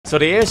So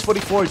the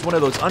AS44 is one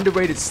of those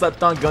underrated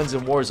slept-on guns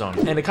in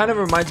Warzone, and it kind of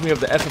reminds me of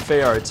the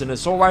FFAR. It's an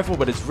assault rifle,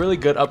 but it's really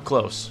good up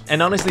close.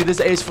 And honestly, this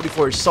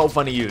AS44 is so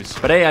fun to use.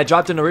 But hey, I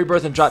dropped in a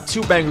Rebirth and dropped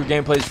 2 banger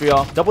gameplays for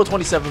y'all. Double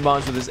 27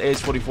 bombs with this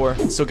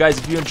AS44. So guys,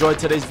 if you enjoyed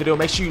today's video,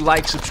 make sure you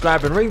like,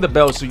 subscribe, and ring the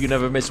bell so you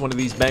never miss one of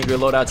these banger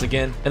loadouts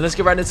again. And let's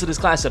get right into this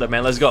class setup,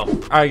 man. Let's go.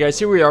 Alright guys,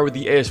 here we are with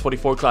the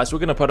AS44 class. We're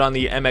going to put on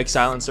the MX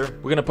silencer.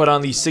 We're going to put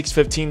on the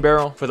 615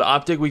 barrel. For the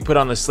optic, we put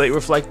on the slate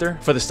reflector.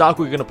 For the stock,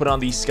 we're going to put on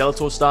the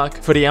skeletal stock.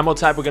 For the ammo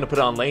type, we're going to put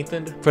on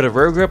lengthened. For the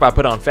rear grip, I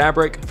put on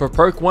fabric. For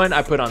perk 1,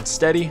 I put on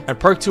steady. And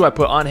perk 2, I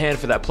put on hand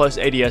for that plus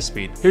ADS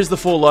speed. Here's the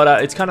full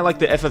loadout. It's kind of like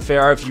the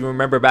FFAR if you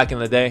remember back in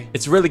the day.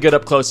 It's really good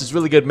up close. It's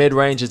really good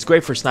mid-range. It's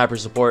great for sniper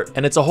support.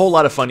 And it's a whole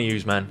lot of fun to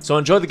use, man. So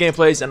enjoy the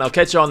gameplays, and I'll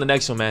catch you on the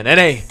next one, man. And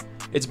hey,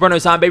 it's burner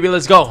time, baby.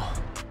 Let's go.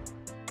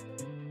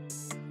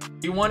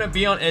 You want to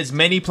be on as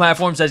many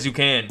platforms as you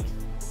can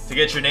to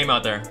get your name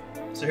out there.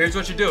 So here's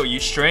what you do. You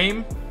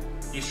stream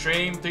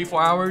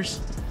 3-4 hours.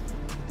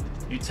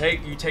 You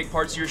take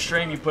parts of your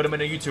stream, you put them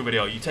in a YouTube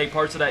video. You take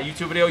parts of that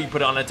YouTube video, you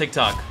put it on a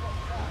TikTok.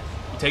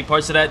 You take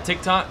parts of that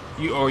TikTok,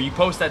 you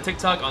post that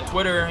TikTok on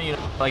Twitter, you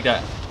know, like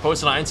that.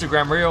 Post it on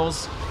Instagram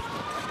Reels,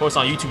 post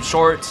on YouTube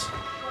Shorts.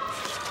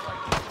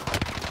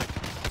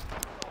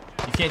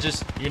 You can't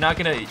just you're not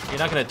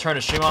gonna turn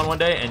a stream on one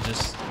day and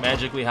just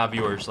magically have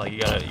viewers. Like you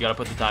gotta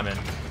put the time in.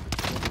 You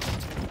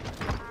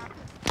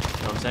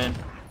know what I'm saying?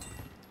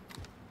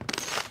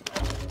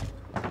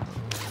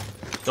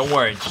 Don't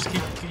worry,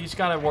 you just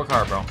gotta work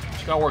hard, bro. You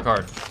just gotta work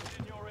hard.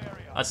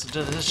 That's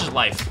just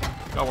life.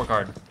 You gotta work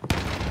hard.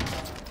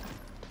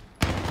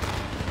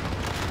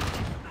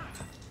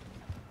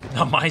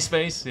 No,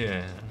 MySpace?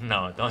 Yeah,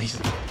 no, don't use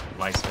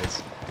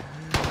MySpace.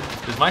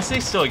 Does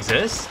MySpace still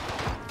exist?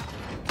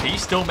 Can you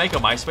still make a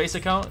MySpace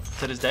account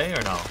to this day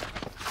or no?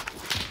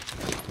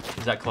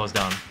 Is that closed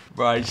down?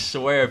 Bro, I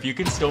swear, if you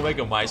can still make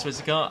a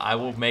MySpace account, I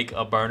will make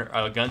a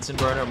Gunson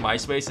burner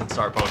MySpace and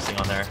start posting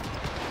on there.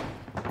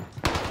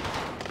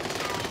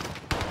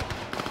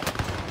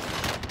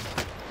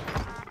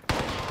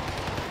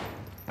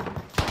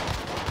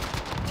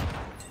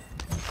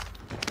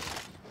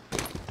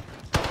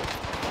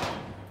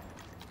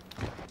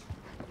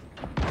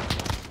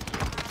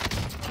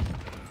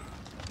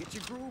 Get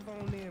your groove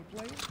on then,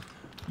 player.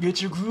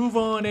 Get your groove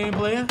on then,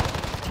 player.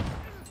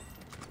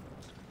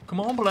 Come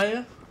on,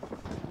 player.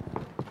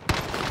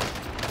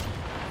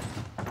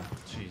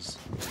 Jeez.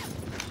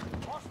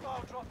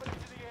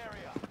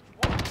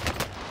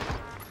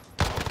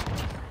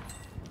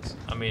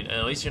 I mean,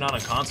 at least you're not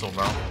on console,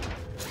 bro.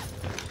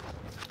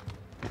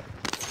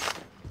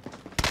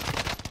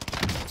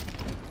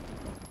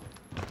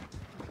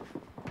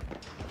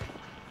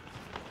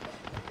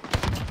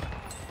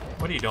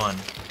 What are you doing?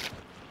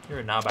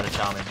 You're not about to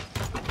chow me.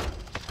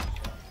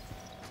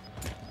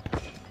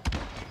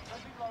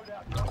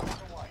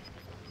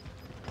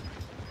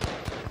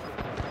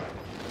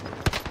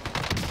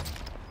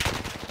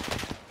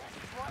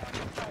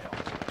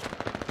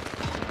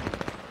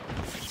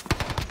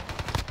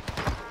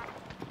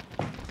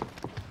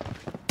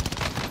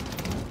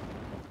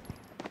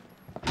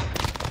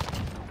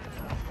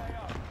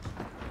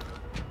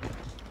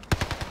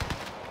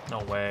 No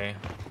way.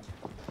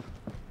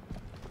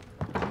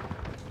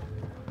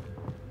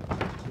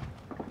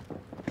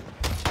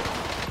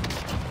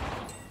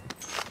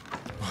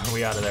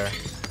 We out of there.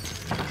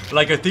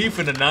 Like a thief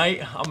in the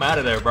night. I'm out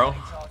of there, bro.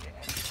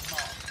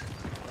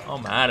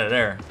 I'm out of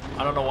there.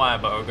 I don't know why,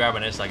 but we're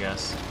grabbing this, I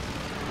guess.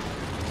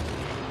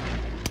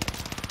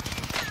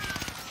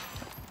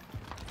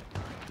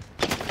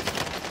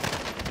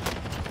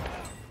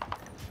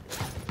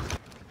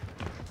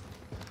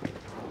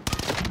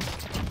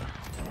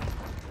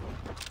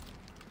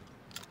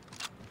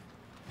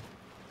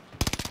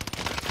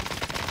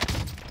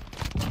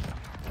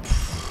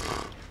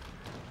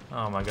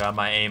 Oh my god,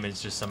 my aim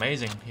is just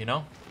amazing, you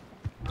know?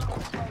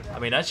 I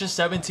mean, that's just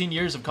 17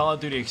 years of Call of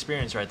Duty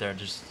experience right there.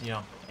 Just, you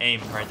know,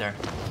 aim right there.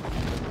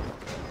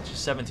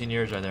 Just 17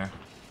 years right there.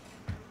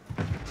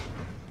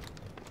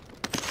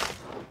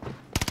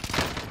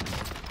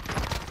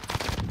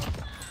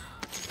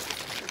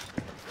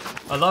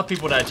 I love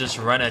people that just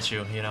run at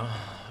you, you know?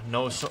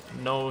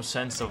 No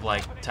sense of,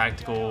 like,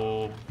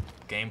 tactical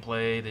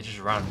gameplay. They just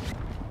run.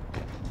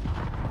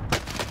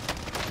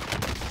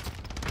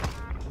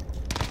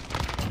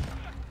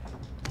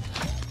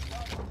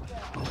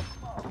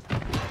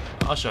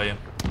 I'll show you.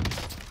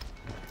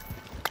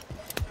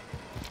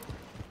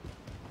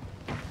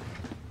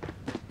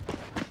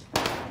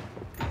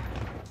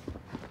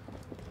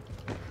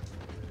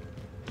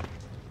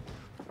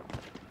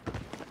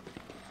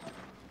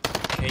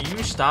 Can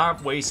you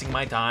stop wasting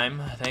my time?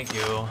 Thank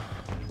you.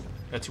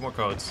 Got 2 more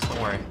codes.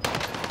 Don't worry.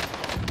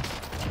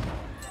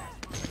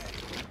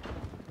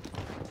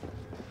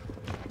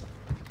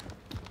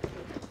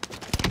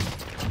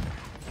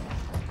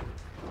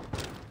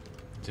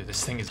 Dude,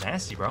 this thing is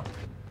nasty, bro.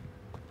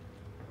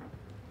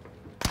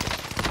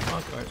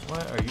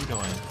 What are you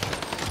doing?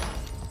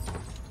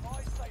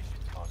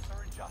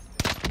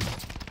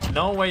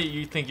 No way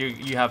you think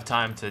you have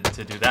time to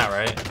do that,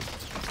 right?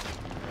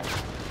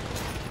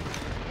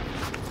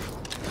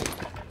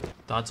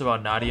 Thoughts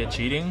about Nadia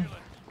cheating?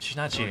 She's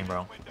not cheating,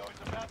 bro.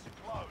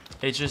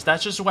 It's just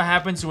that's just what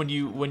happens when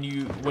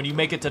you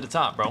make it to the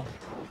top, bro.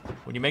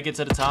 When you make it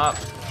to the top,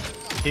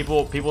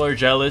 people are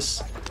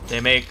jealous. They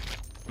make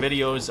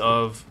videos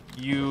of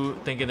you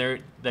thinking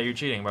that you're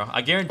cheating, bro.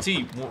 I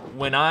guarantee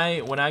when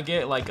I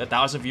get like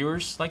 1,000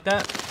 viewers like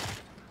that,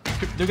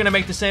 they're gonna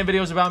make the same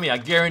videos about me. I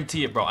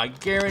guarantee it, bro. I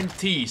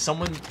guarantee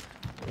someone,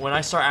 when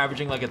I start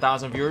averaging like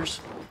 1,000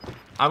 viewers,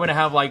 I'm gonna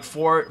have like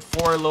four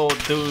little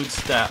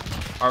dudes that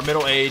are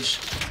middle-aged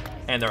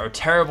and they're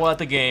terrible at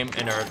the game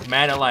and they're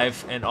mad at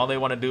life, and all they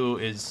want to do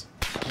is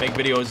make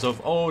videos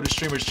of, oh, the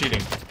streamer's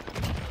cheating.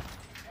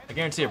 I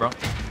guarantee it, bro.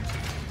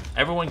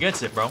 Everyone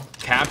gets it, bro.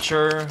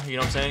 Capture, you know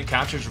what I'm saying?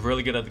 Capture's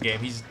really good at the game.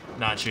 He's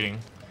not cheating,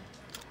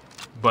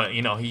 but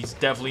you know, he's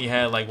definitely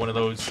had like one of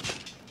those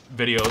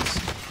videos.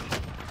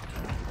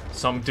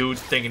 Some dude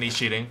thinking he's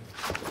cheating.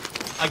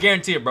 I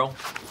guarantee it, bro.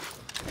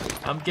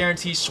 I'm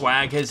guaranteed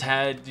Swag has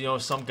had, you know,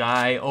 some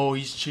guy, oh,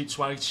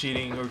 Swag's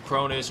cheating, or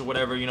Cronus, or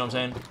whatever, you know what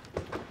I'm saying?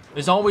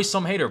 There's always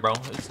some hater, bro.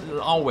 It's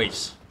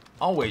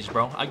always,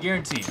 bro. I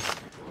guarantee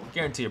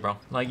it, bro.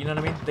 Like, you know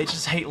what I mean? They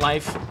just hate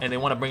life, and they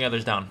want to bring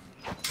others down.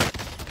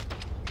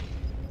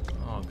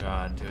 Oh,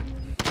 God, dude.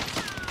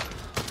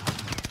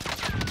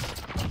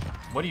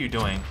 What are you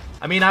doing?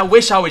 I mean, I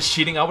wish I was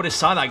cheating. I would have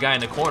saw that guy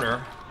in the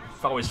corner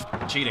if I was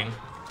cheating.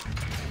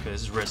 Okay,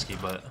 this is risky,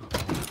 but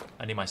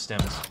I need my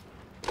stems.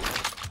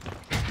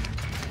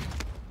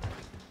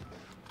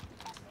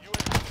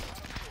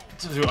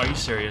 Dude, are you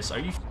serious? Are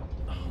you?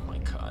 Oh my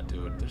god,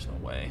 dude. There's no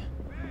way.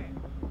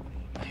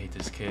 I hate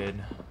this kid.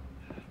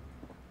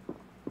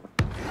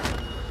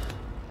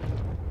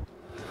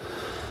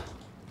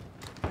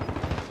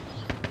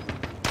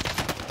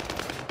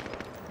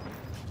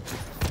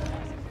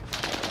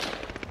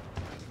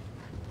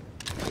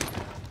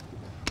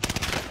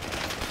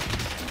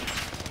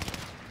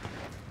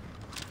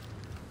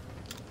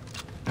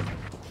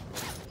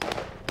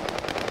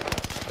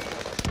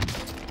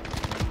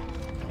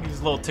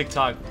 These little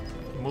TikTok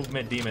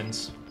movement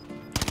demons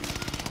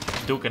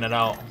duking it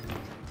out.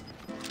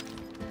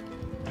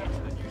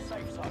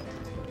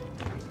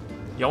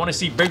 Y'all want to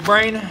see big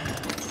brain?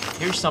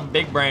 Here's some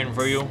big brain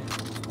for you.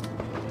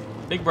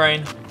 Big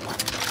brain.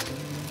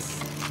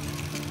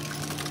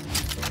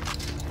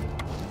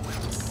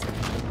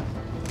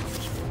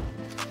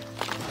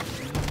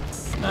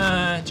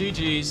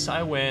 GG's,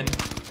 I win.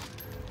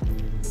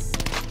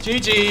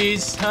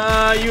 GG's,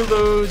 you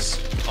lose.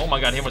 Oh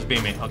my god, he must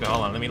beat me. Okay,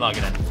 hold on, let me log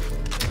it in.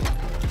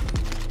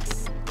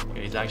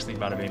 Okay, he's actually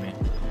about to beat me.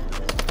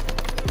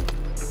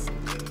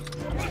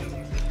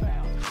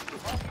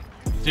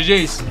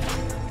 GG's.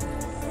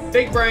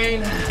 Big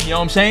brain, you know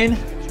what I'm saying?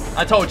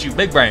 I told you,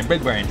 big brain,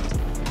 big brain.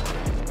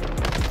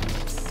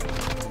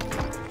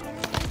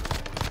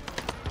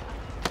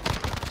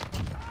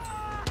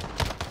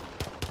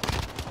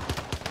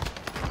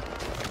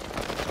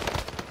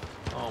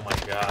 Oh my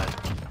god.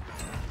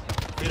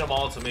 Feed them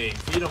all to me.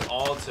 Feed them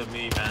all to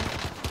me, man.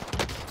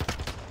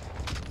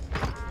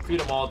 Feed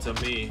them all to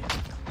me.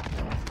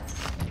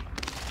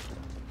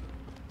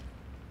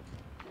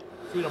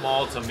 Feed them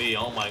all to me.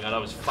 Oh my god,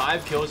 that was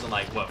 5 kills in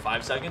like, what,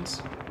 5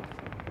 seconds?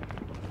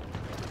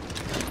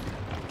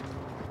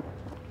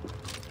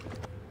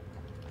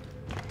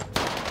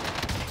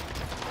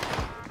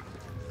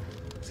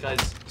 This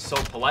guy's so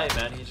polite,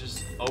 man. He's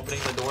just opening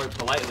the door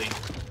politely.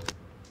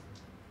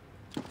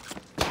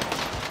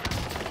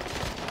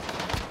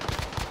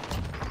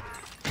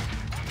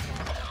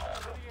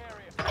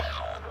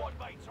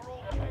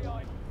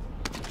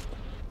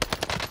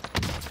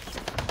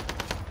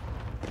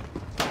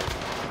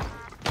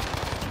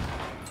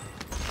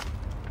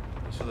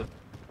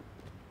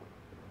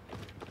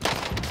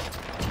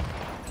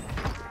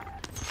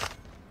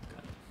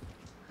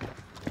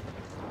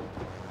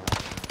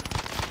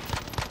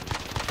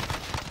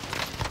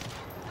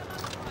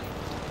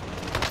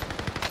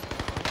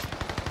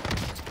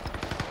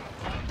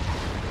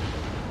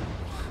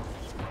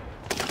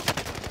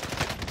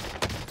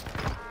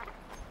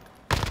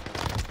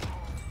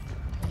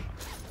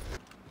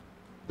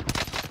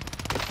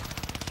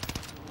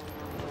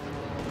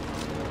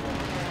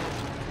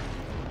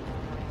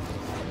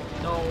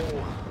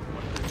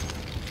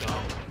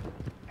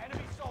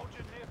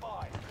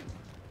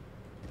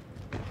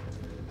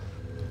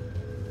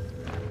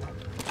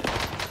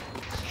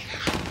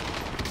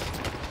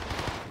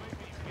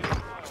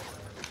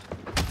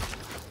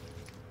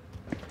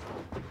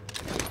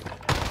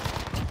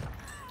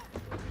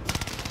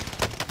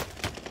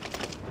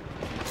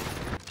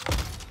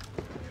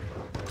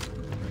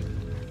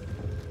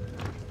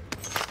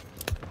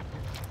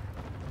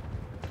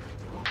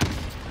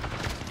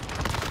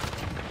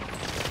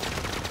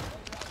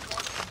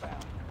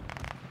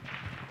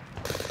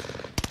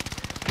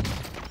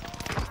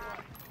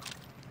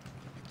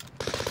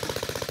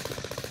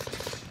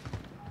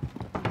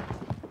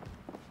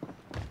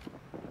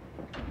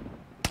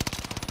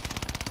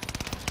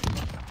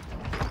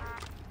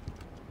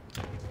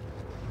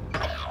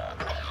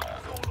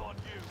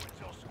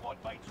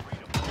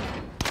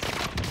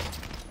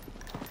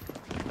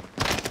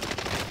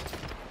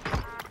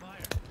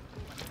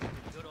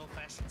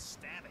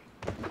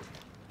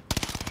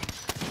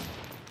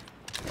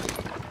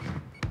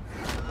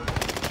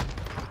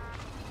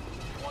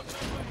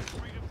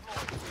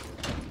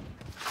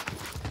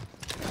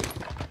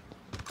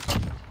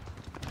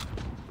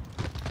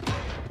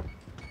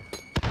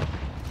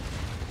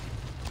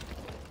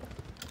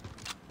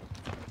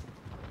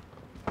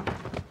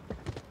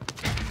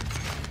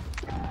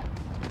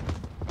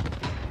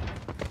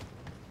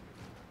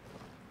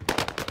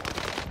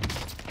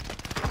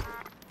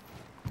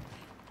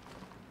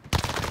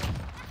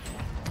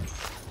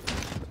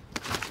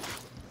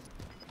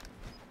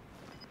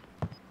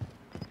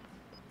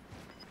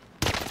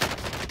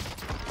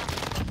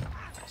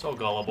 So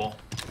gullible.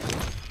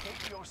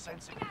 Keep your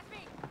sense of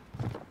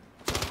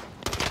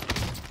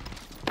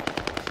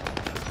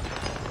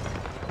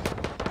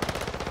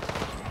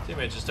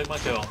Teammate just took my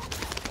kill.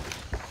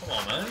 Come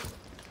on, man.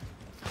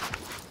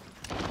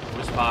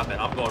 Who's popping?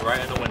 I'm going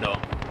right in the window.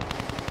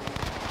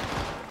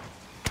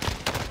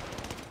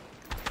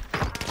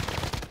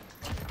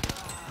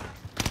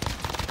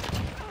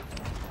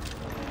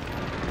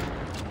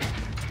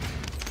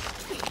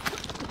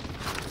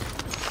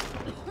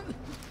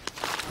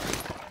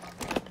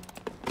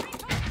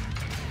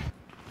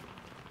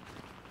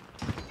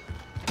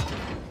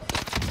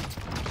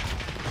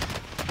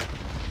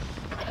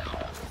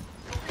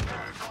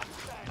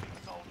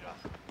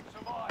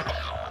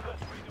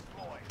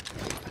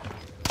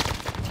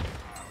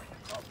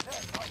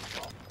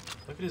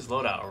 Look at his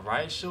loadout, a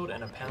riot shield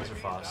and a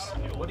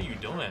Panzerfaust. What are you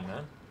doing,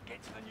 man?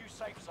 Get to the new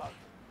safe zone.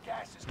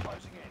 Gas is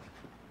closing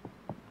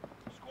in.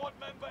 Squad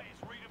member is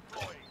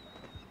redeploying.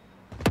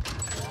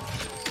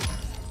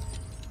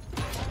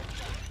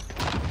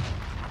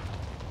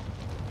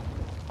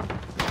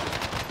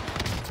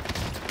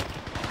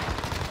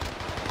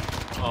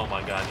 Oh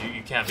my god,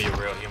 you can't be a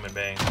real human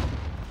being.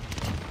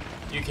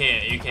 You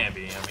can't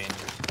be, I mean.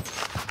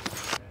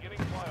 Getting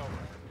flyover.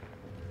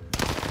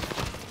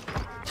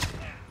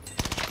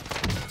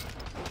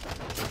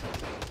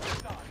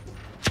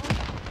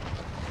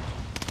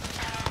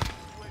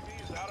 UAV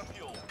is out of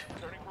fuel.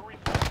 Turning for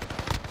refuel.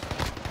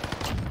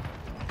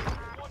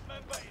 Squad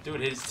member is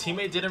Dude, his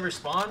teammate didn't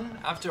respond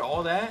after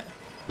all that?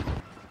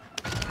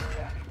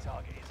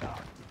 target is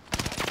up.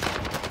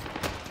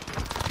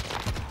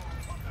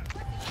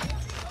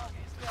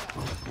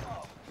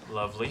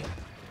 Lovely.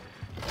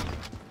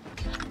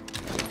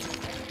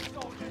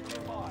 Soldiers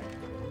nearby.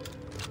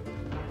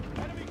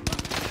 Enemy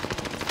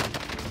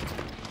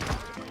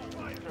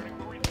turning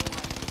for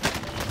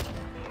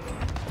refuel.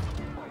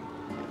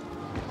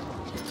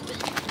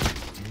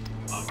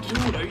 Oh,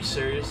 dude, are you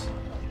serious?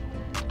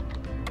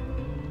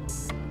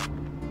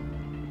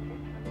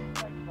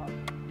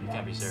 You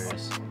can't be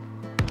serious.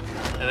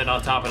 And then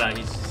on top of that,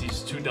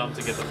 he's too dumb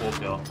to get the full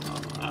kill.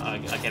 I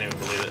can't even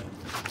believe it.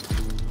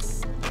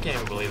 I can't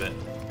even believe it.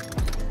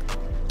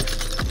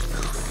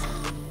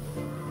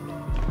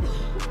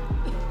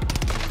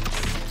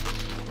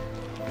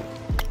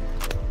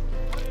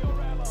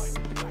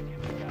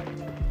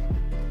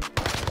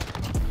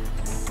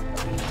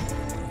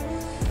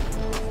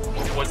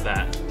 What's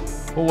that?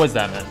 What was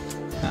that, man?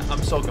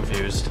 I'm so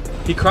confused.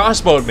 He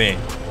crossbowed me.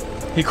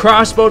 He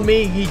crossbowed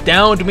me. He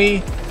downed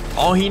me.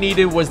 All he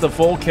needed was the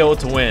full kill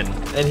to win.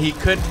 And he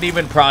couldn't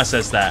even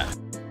process that.